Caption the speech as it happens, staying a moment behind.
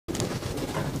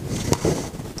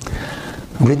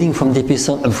Reading from the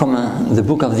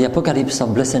book of the Apocalypse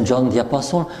of Blessed John the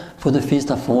Apostle for the Feast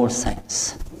of All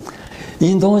Saints.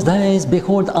 In those days,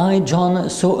 behold, I, John,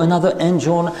 saw another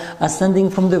angel ascending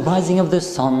from the rising of the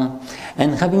sun,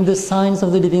 and having the signs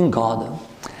of the living God.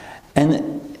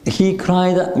 And he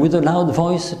cried with a loud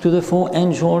voice to the 4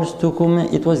 angels to whom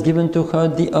it was given to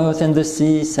hurt the earth and the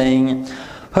sea, saying,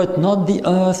 Hurt not the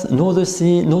earth, nor the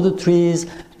sea, nor the trees,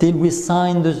 till we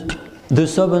sign the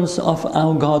servants of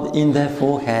our God in their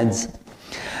foreheads.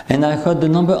 And I heard the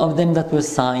number of them that were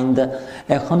signed,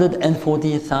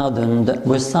 140,000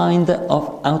 were signed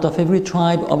out of every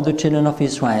tribe of the children of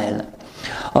Israel.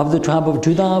 Of the tribe of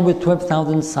Judah were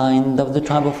 12,000 signed, of the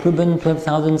tribe of Reuben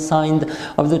 12,000 signed,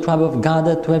 of the tribe of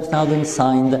Gad 12,000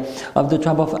 signed, of the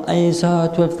tribe of Aser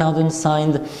 12,000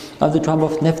 signed, of the tribe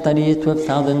of Naphtali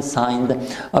 12,000 signed,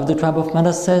 of the tribe of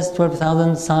Manasseh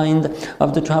 12,000 signed,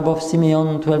 of the tribe of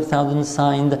Simeon 12,000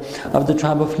 signed, of the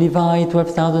tribe of Levi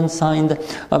 12,000 signed,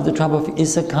 of the tribe of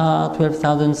Issachar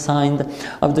 12,000 signed,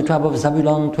 of the tribe of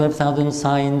Zabulon 12,000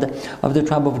 signed, of the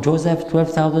tribe of Joseph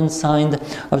 12,000 signed,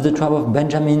 of the tribe of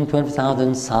Benjamin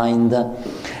 12,000 signed.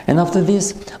 And after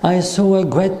this I saw a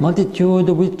great multitude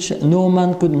which no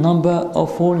man could number,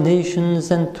 of all nations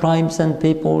and tribes and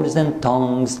peoples and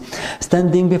tongues,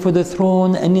 standing before the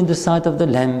throne and in the sight of the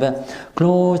Lamb,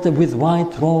 clothed with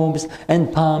white robes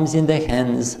and palms in their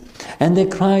hands. And they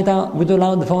cried out with a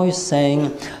loud voice,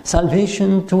 saying,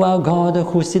 Salvation to our God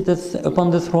who sitteth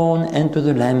upon the throne and to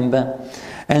the Lamb.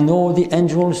 And all the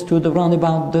angels stood round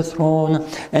about the throne,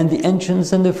 and the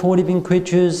ancients and the 4 living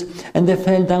creatures, and they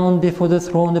fell down before the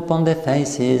throne upon their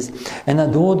faces, and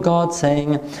adored God,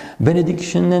 saying,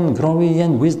 Benediction and glory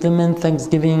and wisdom and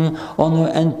thanksgiving, honor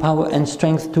and power and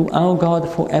strength to our God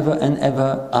forever and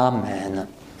ever. Amen.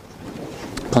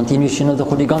 Continuation of the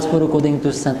Holy Gospel according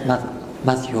to St.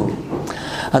 Matthew.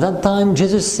 At that time,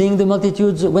 Jesus, seeing the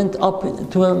multitudes, went up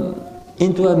into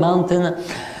a mountain,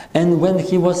 and when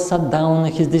he was sat down,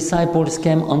 his disciples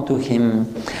came unto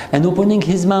him. And opening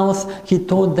his mouth, he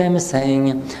told them,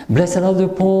 saying, Blessed are the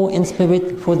poor in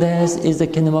spirit, for theirs is the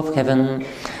kingdom of heaven.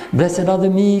 Blessed are the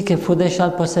meek, for they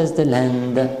shall possess the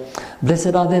land.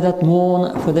 Blessed are they that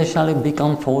mourn, for they shall be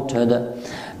comforted.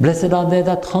 Blessed are they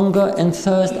that hunger and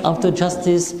thirst after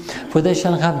justice, for they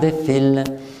shall have their fill.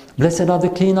 Blessed are the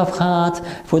clean of heart,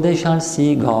 for they shall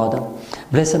see God.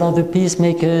 Blessed are the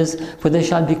peacemakers, for they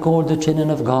shall be called the children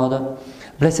of God.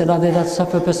 Blessed are they that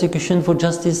suffer persecution for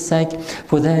justice' sake,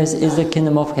 for theirs is the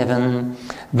kingdom of heaven.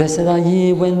 Blessed are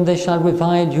ye when they shall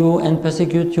revile you and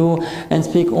persecute you, and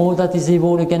speak all that is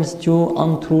evil against you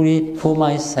untruly for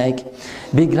my sake.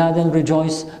 Be glad and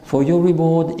rejoice, for your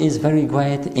reward is very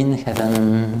great in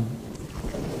heaven.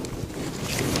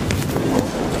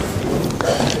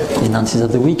 Finances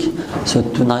of the week. So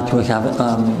tonight we have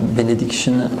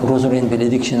benediction, Rosary and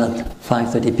benediction at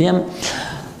 5:30 p.m.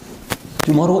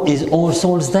 Tomorrow is All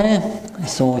Souls Day,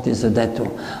 so it is a day to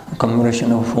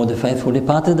commemoration for the faithful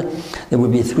departed. There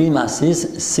will be 3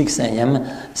 masses, 6 a.m.,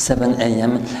 7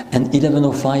 a.m. and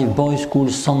 11:05 Boys' School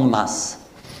Song Mass,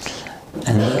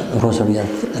 and Rosary at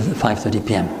 5:30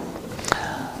 p.m.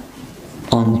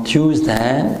 On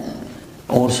Tuesday,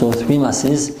 also 3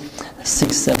 masses,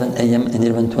 6, 7 a.m. and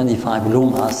 11:25 Low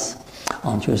Mass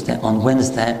on Tuesday. On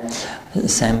Wednesday,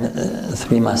 same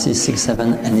 3 masses, 6,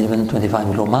 7 and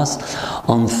 11:25 Low Mass.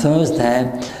 On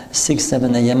Thursday, 6,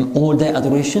 7 a.m. all day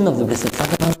adoration of the Blessed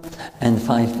Sacrament, and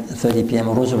 5:30 p.m.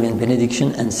 Rosary and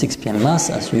benediction, and 6 p.m. Mass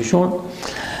as usual.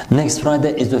 Next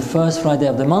Friday is the first Friday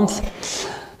of the month,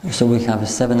 so we have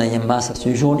 7 a.m. Mass as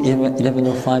usual,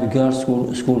 11:05 Girls'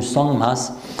 School Song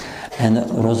Mass, and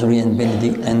Rosary and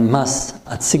Mass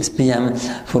at 6 p.m.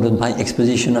 followed by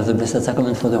exposition of the Blessed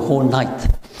Sacrament for the whole night.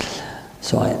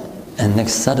 And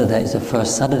next Saturday is the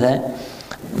first Saturday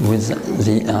with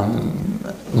the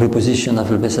reposition of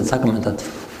the Blessed Sacrament at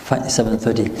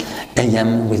 7:30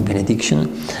 a.m. with benediction,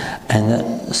 and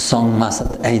Song Mass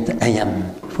at 8 a.m.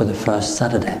 for the first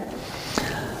Saturday.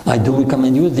 I do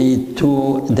recommend you the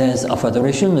 2 days of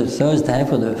adoration, the Thursday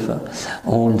for the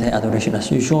all-day adoration as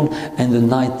usual, and the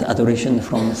night adoration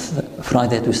from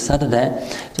Friday to Saturday.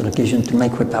 It's an occasion to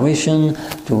make preparation,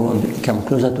 to come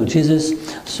closer to Jesus.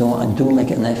 So I do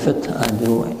make an effort. I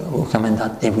do recommend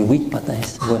that every week, but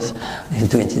it's worth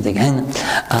doing it again,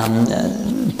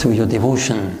 to your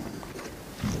devotion.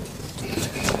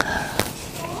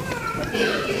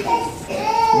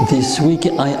 This week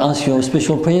I ask your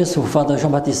special prayers for Father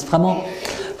Jean-Baptiste Framont.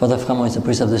 Father Framont is a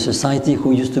priest of the Society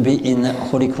who used to be in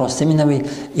Holy Cross Seminary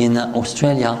in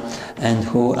Australia, and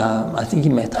who, I think he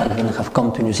might even have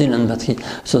come to New Zealand, but he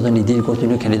certainly did go to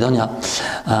New Caledonia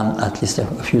at least a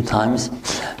few times,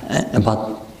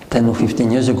 about 10 or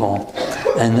 15 years ago.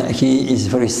 and he is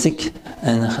very sick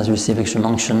and has received extreme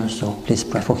unction, so please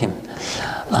pray for him.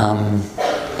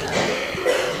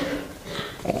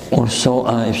 Also,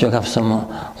 if you have some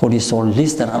Holy Soul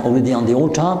lists that are already on the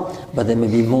altar, but there may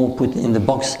be more put in the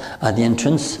box at the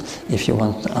entrance, if you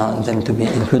want them to be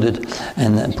included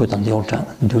and put on the altar,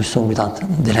 do so without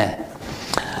delay.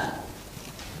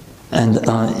 And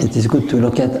it is good to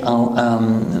look at our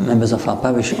members of our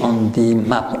parish on the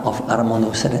map of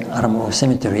Aramono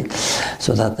Cemetery,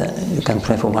 so that you can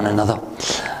pray for one another.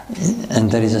 And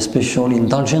there is a special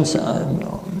indulgence,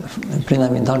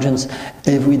 plenary indulgence,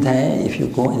 every day if you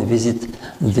go and visit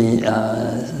the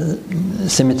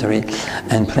cemetery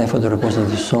and pray for the repose of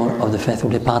the soul of the faithful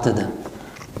departed.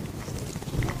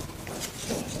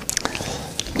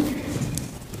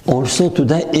 Also,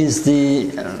 today is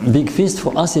the big feast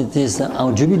for us. It is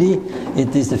our Jubilee.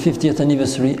 It is the 50th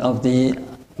anniversary of the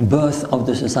birth of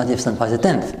the Society of St. Pius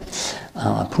X,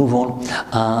 approval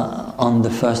on the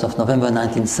 1st of November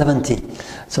 1970.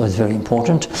 So it's very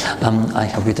important. I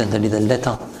have written a little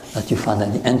letter that you find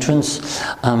at the entrance.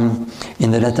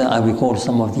 In the letter I recall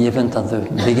some of the events at the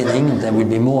beginning. There will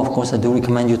be more, of course. I do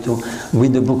recommend you to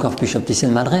read the book of Bishop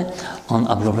Tissien Madré on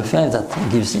Ablo Lefebvre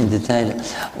that gives in detail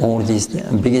all this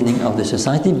beginning of the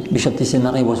society. Bishop Tissien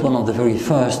Madré was one of the very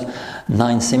first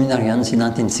 9 seminarians in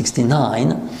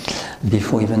 1969,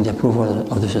 before even the approval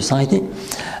of the society.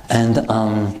 And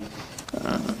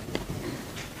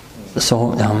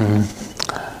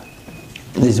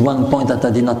there's one point that I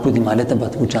did not put in my letter,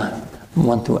 but which I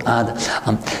want to add,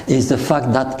 is the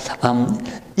fact that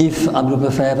if Ablo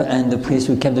Lefebvre and the priests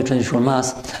who kept the traditional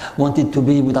Mass wanted to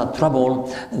be without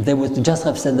trouble, they would just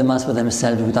have said the Mass for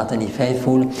themselves without any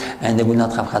faithful, and they would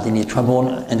not have had any trouble,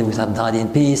 and they would have died in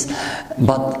peace,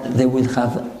 but they would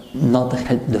have not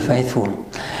helped the faithful.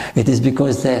 It is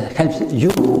because they helped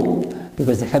you,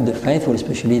 because they helped the faithful,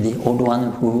 especially the old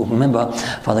one who remember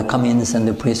Father Cummins and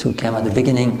the priests who came at the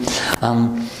beginning,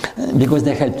 because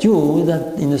they helped you,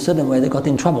 that in a certain way they got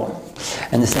in trouble.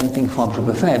 And the same thing for Ablo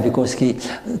Lefebvre, because he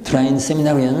trained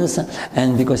seminarians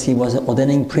and because he was an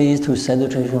ordaining priest who said the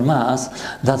traditional Mass,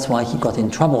 that's why he got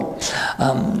in trouble.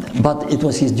 But it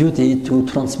was his duty to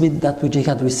transmit that which he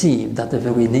had received, that the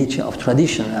very nature of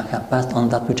tradition. I have passed on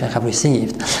that which I have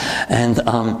received. And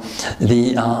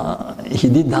he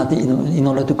did that in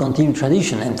order to continue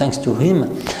tradition, and thanks to him,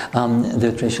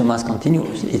 the traditional Mass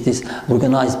continues. It is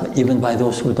recognized even by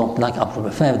those who don't like Ablo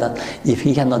Lefebvre that if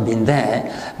he had not been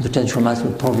there, the traditional Mass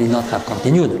would probably not have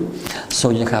continued. So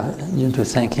you have to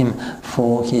thank him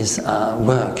for his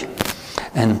work.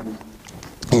 And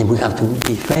we have to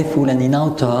be faithful and in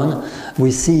our turn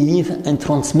receive and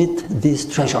transmit this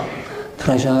treasure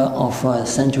of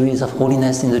centuries of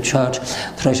holiness in the Church,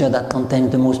 treasure that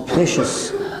contains the most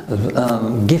precious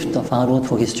gift of our Lord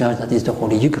for His Church, that is the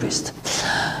Holy Eucharist.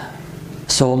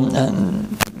 So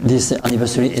this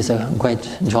anniversary is a great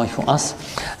joy for us,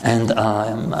 and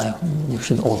you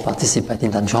should all participate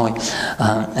in that joy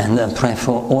and pray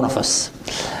for all of us,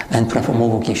 and pray for more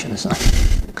vocations.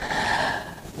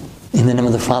 In the name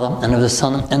of the Father, and of the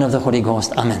Son, and of the Holy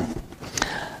Ghost. Amen.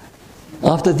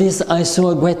 After this I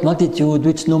saw a great multitude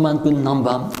which no man could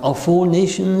number, of all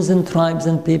nations and tribes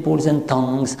and peoples and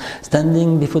tongues,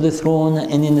 standing before the throne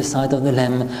and in the sight of the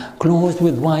Lamb, clothed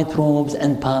with white robes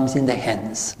and palms in their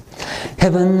hands.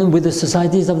 Heaven with the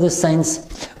societies of the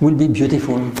saints will be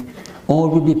beautiful. All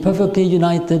will be perfectly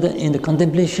united in the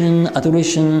contemplation,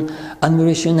 adoration,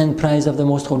 admiration and praise of the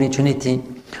Most Holy Trinity,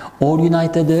 all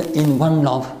united in one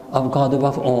love of God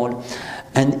above all,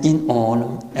 and in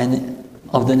all, and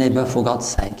of the neighbor for God's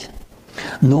sake.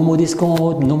 No more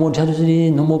discord, no more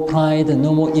jealousy, no more pride,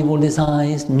 no more evil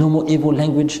desires, no more evil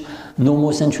language, no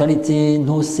more sensuality,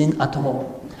 no sin at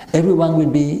all. Everyone will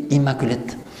be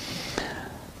immaculate.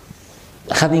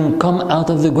 Having come out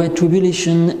of the great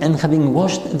tribulation and having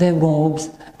washed their robes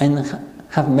and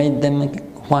have made them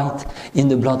white in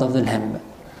the blood of the Lamb.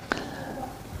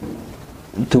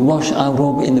 To wash our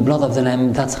robe in the blood of the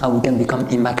Lamb, that's how we can become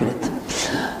immaculate.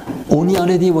 Only Our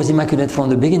Lady was immaculate from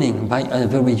the beginning by a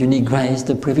very unique grace,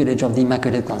 the privilege of the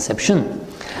Immaculate Conception.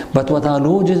 But what our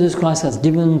Lord Jesus Christ has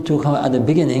given to her at the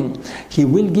beginning, He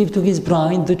will give to His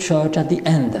bride, the Church, at the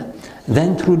end.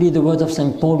 Then truly the words of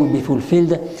St. Paul will be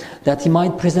fulfilled, that He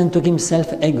might present to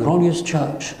Himself a glorious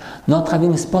Church, not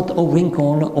having spot or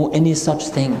wrinkle or any such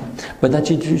thing, but that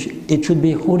it should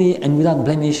be holy and without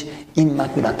blemish,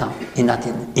 immaculata, in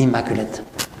Latin, immaculate.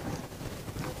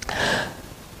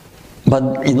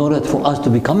 But in order for us to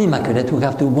become immaculate, we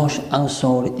have to wash our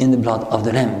soul in the blood of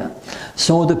the Lamb.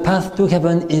 So the path to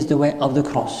heaven is the way of the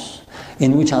cross,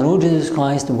 in which our Lord Jesus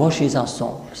Christ washes our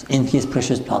souls in His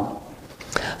precious blood.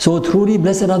 So truly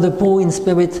blessed are the poor in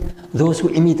spirit, those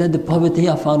who imitate the poverty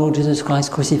of our Lord Jesus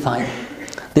Christ crucified.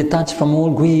 Detached from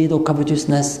all greed or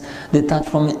covetousness, detached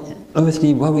from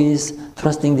earthly worries,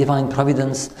 trusting divine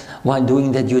providence while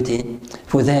doing their duty,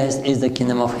 for theirs is the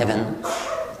kingdom of heaven.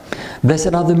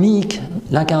 Blessed are the meek,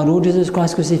 like our Lord Jesus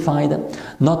Christ crucified,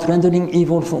 not rendering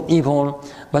evil for evil,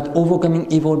 but overcoming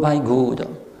evil by good,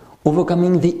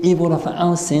 overcoming the evil of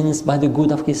our sins by the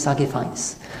good of his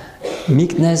sacrifice.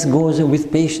 Meekness goes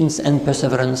with patience and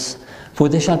perseverance, for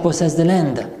they shall possess the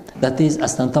land. That is,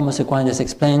 as St. Thomas Aquinas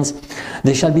explains,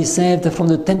 they shall be saved from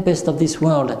the tempest of this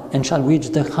world and shall reach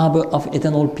the harbor of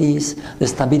eternal peace, the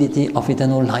stability of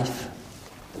eternal life.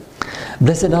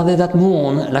 Blessed are they that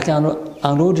mourn, like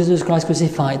our Lord Jesus Christ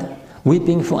crucified,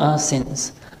 weeping for our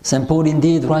sins. St. Paul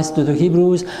indeed writes to the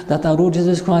Hebrews that our Lord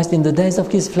Jesus Christ, in the days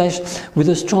of his flesh, with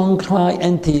a strong cry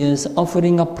and tears,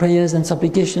 offering up prayers and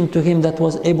supplication to him that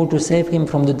was able to save him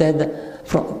from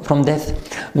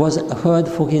death, was heard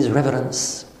for his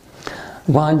reverence.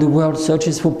 While the world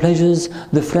searches for pleasures,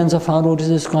 the friends of our Lord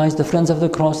Jesus Christ, the friends of the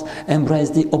cross,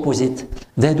 embrace the opposite.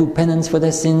 They do penance for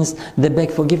their sins, they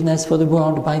beg forgiveness for the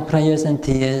world by prayers and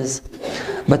tears.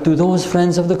 But to those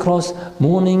friends of the cross,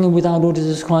 mourning with our Lord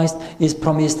Jesus Christ, is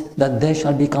promised that they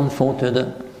shall be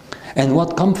comforted. And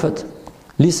what comfort!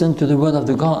 Listen to the word of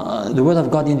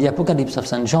God in the Apocalypse of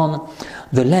St. John.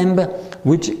 The Lamb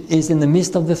which is in the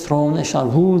midst of the throne shall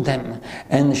rule them,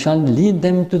 and shall lead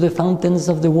them to the fountains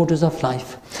of the waters of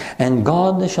life. And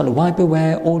God shall wipe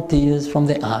away all tears from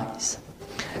their eyes.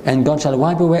 And God shall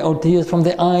wipe away all tears from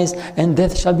their eyes, and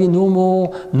death shall be no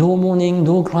more, no mourning,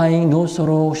 no crying, no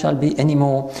sorrow shall be any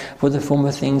more, for the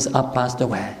former things are passed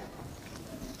away.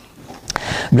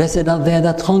 Blessed are they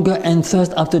that hunger and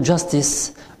thirst after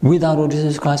justice, with our Lord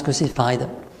Jesus Christ crucified.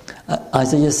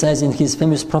 Isaiah says in his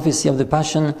famous prophecy of the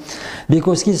Passion,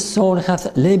 because his soul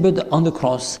hath laboured on the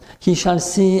cross, he shall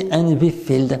see and be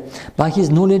filled. By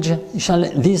his knowledge shall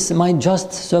this my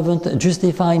just servant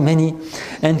justify many,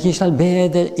 and he shall bear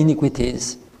their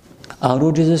iniquities. Our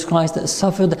Lord Jesus Christ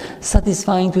suffered,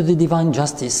 satisfying to the divine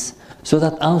justice, so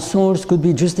that our souls could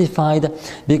be justified,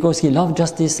 because he loved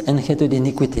justice and hated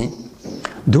iniquity.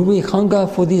 Do we hunger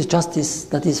for this justice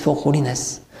that is for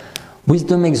holiness?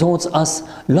 Wisdom exhorts us,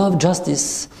 love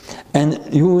justice, and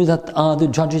you that are the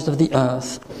judges of the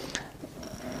earth,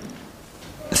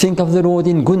 think of the Lord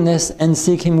in goodness and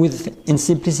seek him in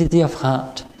simplicity of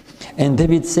heart. And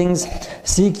David sings,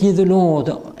 seek ye the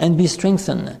Lord and be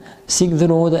strengthened. Seek the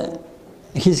Lord,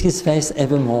 his face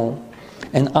evermore.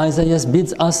 And Isaiah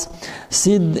bids us,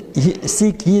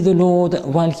 seek ye the Lord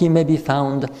while he may be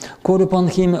found. Call upon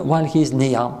him while he is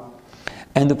near.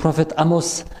 And the prophet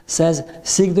Amos says,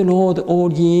 seek the Lord,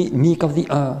 all ye meek of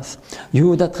the earth.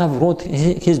 You that have wrought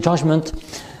his judgment,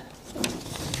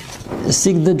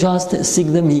 seek the just, seek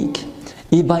the meek.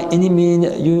 If by any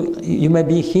means you may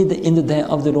be hid in the day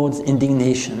of the Lord's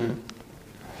indignation.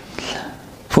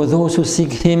 For those who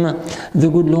seek him, the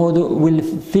good Lord will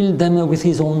fill them with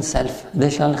his own self. They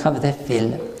shall have their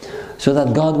fill. So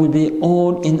that God will be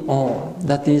all in all.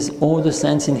 That is, all the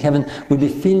saints in heaven will be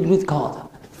filled with God,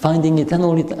 finding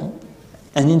eternal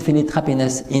and infinite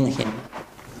happiness in him.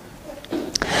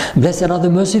 Blessed are the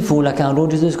merciful, like our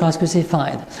Lord Jesus Christ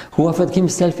crucified, who offered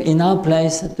himself in our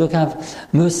place to have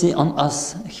mercy on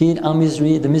us, heal our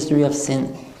misery, the misery of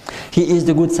sin. He is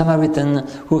the good Samaritan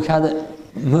who had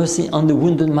mercy on the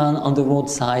wounded man on the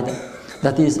roadside,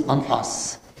 that is, on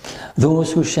us.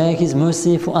 Those who share his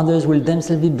mercy for others will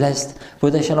themselves be blessed,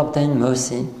 for they shall obtain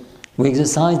mercy. We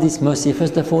exercise this mercy,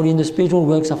 first of all, in the spiritual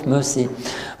works of mercy,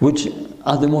 which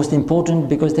are the most important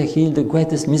because they heal the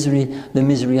greatest misery, the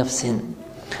misery of sin.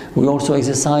 We also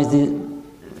exercise the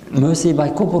mercy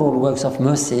by corporal works of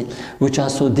mercy, which are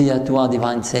so dear to our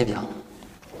divine Saviour.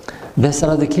 Blessed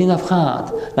are the clean of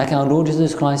heart, like our Lord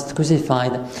Jesus Christ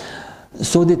crucified,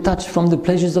 so detached from the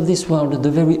pleasures of this world,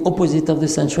 the very opposite of the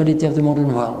sensuality of the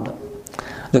modern world.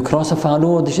 The cross of our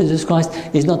Lord Jesus Christ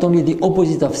is not only the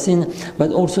opposite of sin,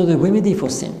 but also the remedy for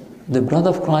sin. The blood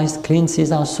of Christ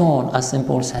cleanses our soul, as St.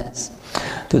 Paul says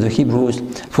to the Hebrews.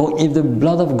 For if the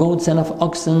blood of goats and of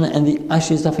oxen and the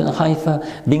ashes of an heifer,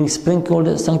 being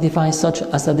sprinkled, sanctify such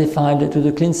as are defiled to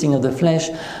the cleansing of the flesh,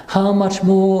 how much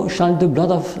more shall the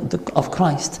blood of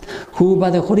Christ, who by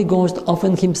the Holy Ghost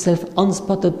offered himself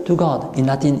unspotted to God, in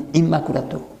Latin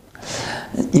immaculate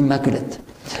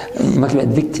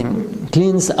victim,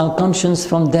 cleanse our conscience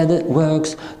from dead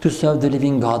works to serve the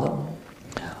living God.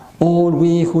 All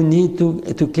we who need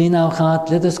to clean our heart,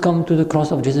 let us come to the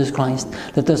cross of Jesus Christ.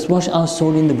 Let us wash our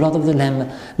soul in the blood of the Lamb.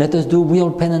 Let us do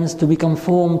real penance to be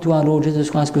conformed to our Lord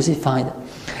Jesus Christ crucified,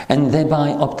 and thereby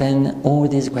obtain all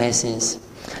these graces.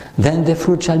 Then the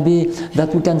fruit shall be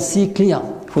that we can see clear,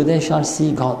 for they shall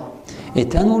see God.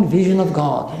 Eternal vision of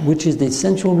God, which is the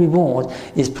essential reward,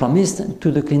 is promised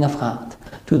to the clean of heart,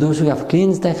 to those who have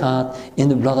cleansed their heart in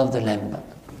the blood of the Lamb.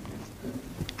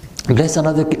 Blessed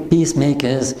are the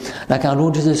peacemakers, like our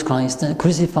Lord Jesus Christ,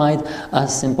 crucified,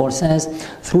 as St. Paul says,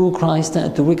 through Christ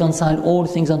to reconcile all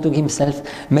things unto himself,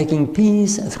 making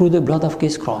peace through the blood of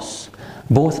his cross,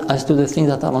 both as to the things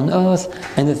that are on earth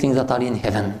and the things that are in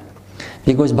heaven.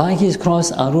 Because by his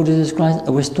cross, our Lord Jesus Christ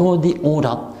restored the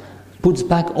order, puts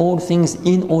back all things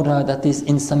in order that is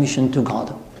in submission to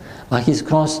God. By his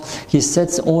cross, he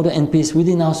sets order and peace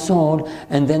within our soul,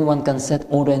 and then one can set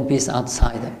order and peace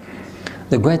outside.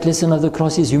 The great lesson of the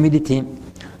cross is humility.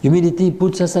 Humility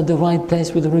puts us at the right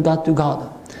place with regard to God.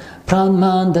 Proud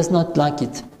man does not like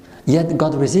it, yet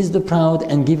God resists the proud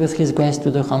and giveth his grace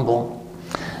to the humble.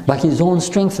 By his own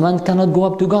strength man cannot go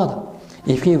up to God.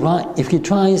 If he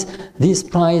tries, this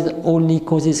pride only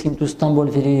causes him to stumble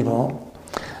very low.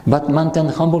 But man can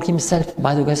humble himself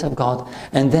by the grace of God,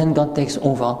 and then God takes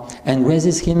over and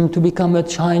raises him to become a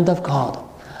child of God.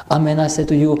 Amen, I say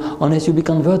to you, unless you be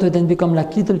converted and become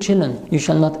like little children, you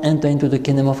shall not enter into the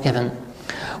kingdom of heaven.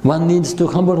 One needs to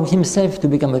humble himself to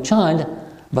become a child,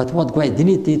 but what great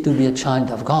dignity to be a child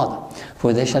of God,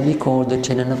 for they shall be called the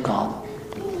children of God.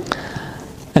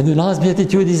 And the last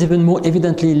beatitude is even more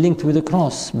evidently linked with the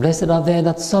cross. Blessed are they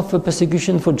that suffer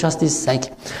persecution for justice'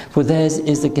 sake, for theirs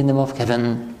is the kingdom of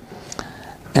heaven.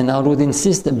 And our Lord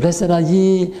insists, blessed are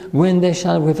ye when they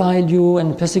shall revile you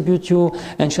and persecute you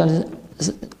and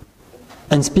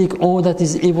speak all that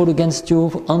is evil against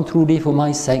you untruly for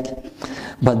my sake.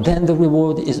 But then the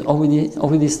reward is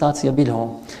already starts here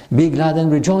below. Be glad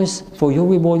and rejoice, for your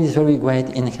reward is very great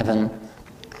in heaven.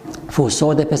 For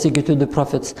so they persecuted the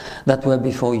prophets that were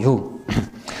before you.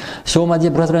 So, my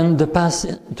dear brethren, the path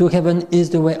to heaven is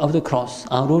the way of the cross.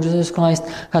 Our Lord Jesus Christ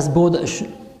has both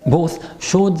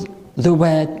showed the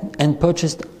way and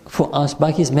purchased for us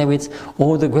by his merits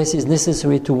all the graces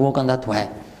necessary to walk on that way.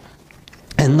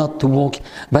 And not to walk,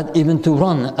 but even to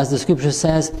run, as the scripture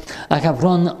says, I have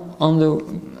run on the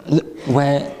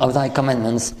way of thy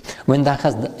commandments, when thou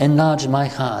hast enlarged my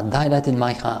heart, dilated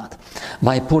my heart,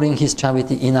 by pouring his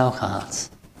charity in our hearts.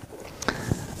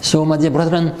 So, my dear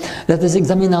brethren, let us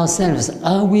examine ourselves.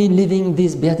 Are we living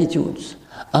these beatitudes?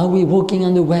 Are we walking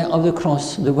on the way of the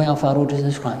cross, the way of our Lord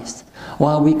Jesus Christ? Or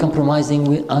are we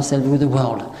compromising ourselves with the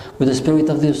world, with the spirit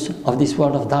of this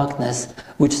world of darkness,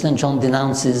 which St. John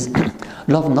denounces?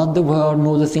 Love not the world,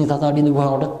 nor the things that are in the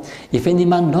world. If any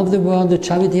man love the world, the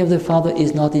charity of the Father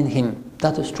is not in him.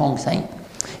 That's a strong saying.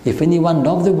 If anyone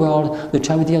love the world, the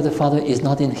charity of the Father is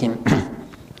not in him.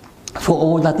 For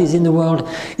all that is in the world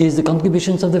is the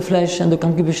concupiscence of the flesh and the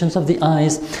concupiscence of the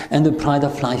eyes and the pride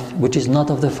of life, which is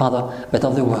not of the Father, but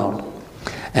of the world.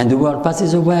 And the world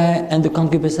passes away, and the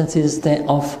concupiscences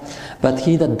thereof, but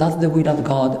he that doth the will of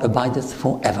God abideth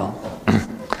forever.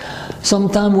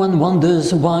 Sometimes one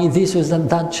wonders why this or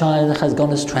that child has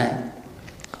gone astray.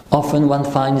 Often one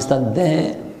finds that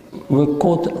they were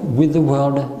caught with the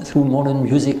world through modern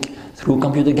music, through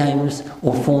computer games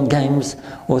or phone games,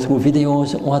 or through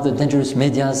videos or other dangerous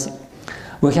medias.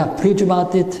 We have preached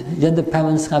about it, yet the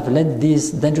parents have let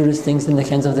these dangerous things in the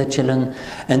hands of their children,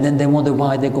 and then they wonder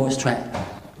why they go astray.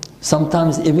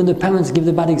 Sometimes even the parents give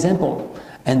the bad example,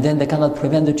 and then they cannot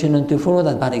prevent the children to follow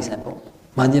that bad example.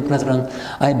 My dear brethren,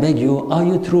 I beg you, are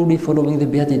you truly following the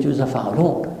Beatitudes of our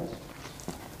Lord?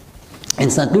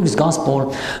 In St. Luke's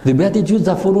Gospel, the Beatitudes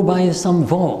are followed by some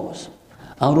vows.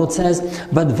 Our Lord says,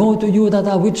 but woe to you that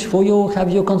are rich, for you have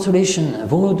your consolation.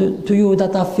 Woe to you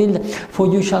that are filled, for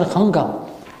you shall hunger.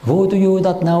 Woe to you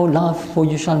that now laugh, for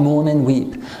you shall mourn and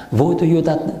weep. Woe to you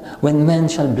that when men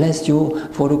shall bless you,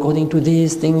 for according to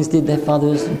these things did their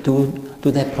fathers to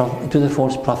the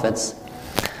false prophets.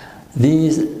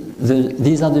 These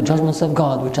are the judgments of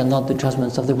God, which are not the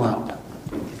judgments of the world.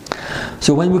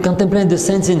 So when we contemplate the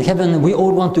saints in heaven, we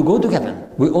all want to go to heaven.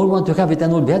 We all want to have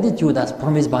eternal beatitude as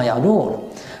promised by our Lord.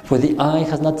 For the eye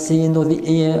has not seen, nor the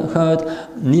ear heard,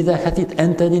 neither hath it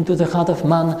entered into the heart of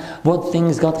man what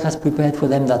things God has prepared for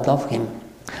them that love him.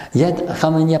 Yet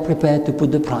how many are prepared to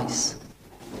put the price?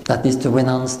 That is to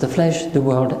renounce the flesh, the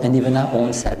world, and even our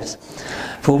own selves.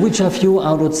 For which of you,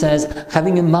 our Lord says,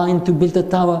 having a mind to build a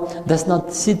tower, does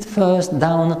not sit first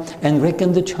down and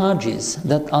reckon the charges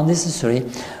that are necessary,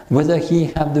 whether he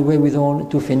have the wherewithal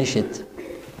to finish it?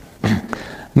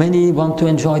 Many want to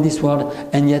enjoy this world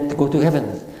and yet go to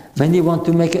heaven. Many want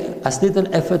to make as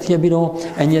little effort here below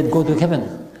and yet go to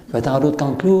heaven. But our Lord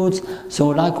concludes, so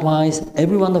likewise,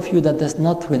 every one of you that does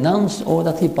not renounce all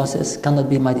that he possesses cannot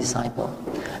be my disciple.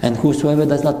 And whosoever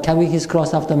does not carry his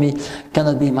cross after me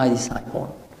cannot be my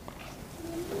disciple.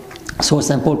 So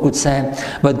St. Paul could say,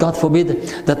 but God forbid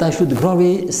that I should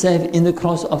glory save in the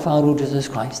cross of our Lord Jesus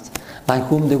Christ, by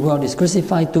whom the world is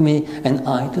crucified to me and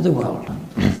I to the world.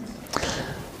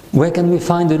 Where can we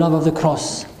find the love of the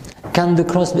cross? Can the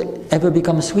cross ever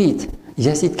become sweet?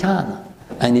 Yes, it can.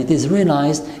 And it is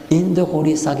realized in the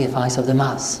holy sacrifice of the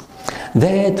Mass.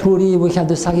 There truly we have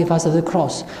the sacrifice of the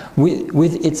cross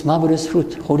with its marvelous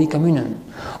fruit, Holy Communion.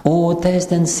 Oh,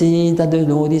 taste and see that the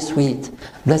Lord is sweet.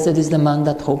 Blessed is the man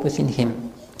that hopeth in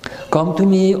him. Come to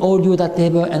me, all you that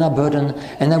labor and are burdened,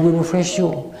 and I will refresh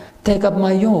you. Take up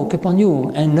my yoke upon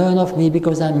you, and learn of me,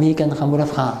 because I am meek and humble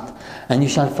of heart, and you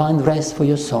shall find rest for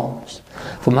your souls.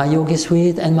 For my yoke is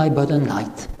sweet and my burden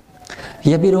light.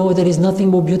 Here below there is nothing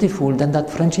more beautiful than that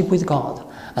friendship with God,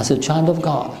 as a child of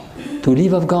God, to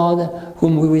live of God,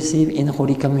 whom we receive in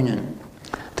Holy Communion.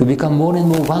 To become more and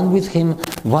more one with Him,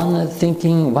 one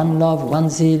thinking, one love, one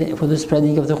zeal for the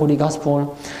spreading of the Holy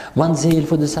Gospel, one zeal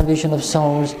for the salvation of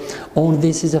souls. All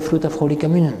this is a fruit of Holy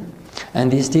Communion,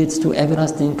 and this leads to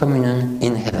everlasting communion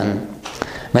in heaven.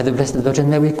 May the Blessed Virgin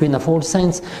Mary, Queen of all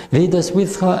saints, lead us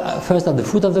with her first at the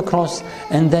foot of the cross,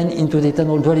 and then into the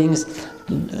eternal dwellings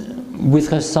with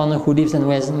her Son, who lives and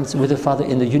reigns with the Father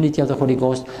in the unity of the Holy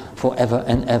Ghost, forever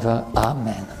and ever.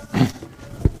 Amen.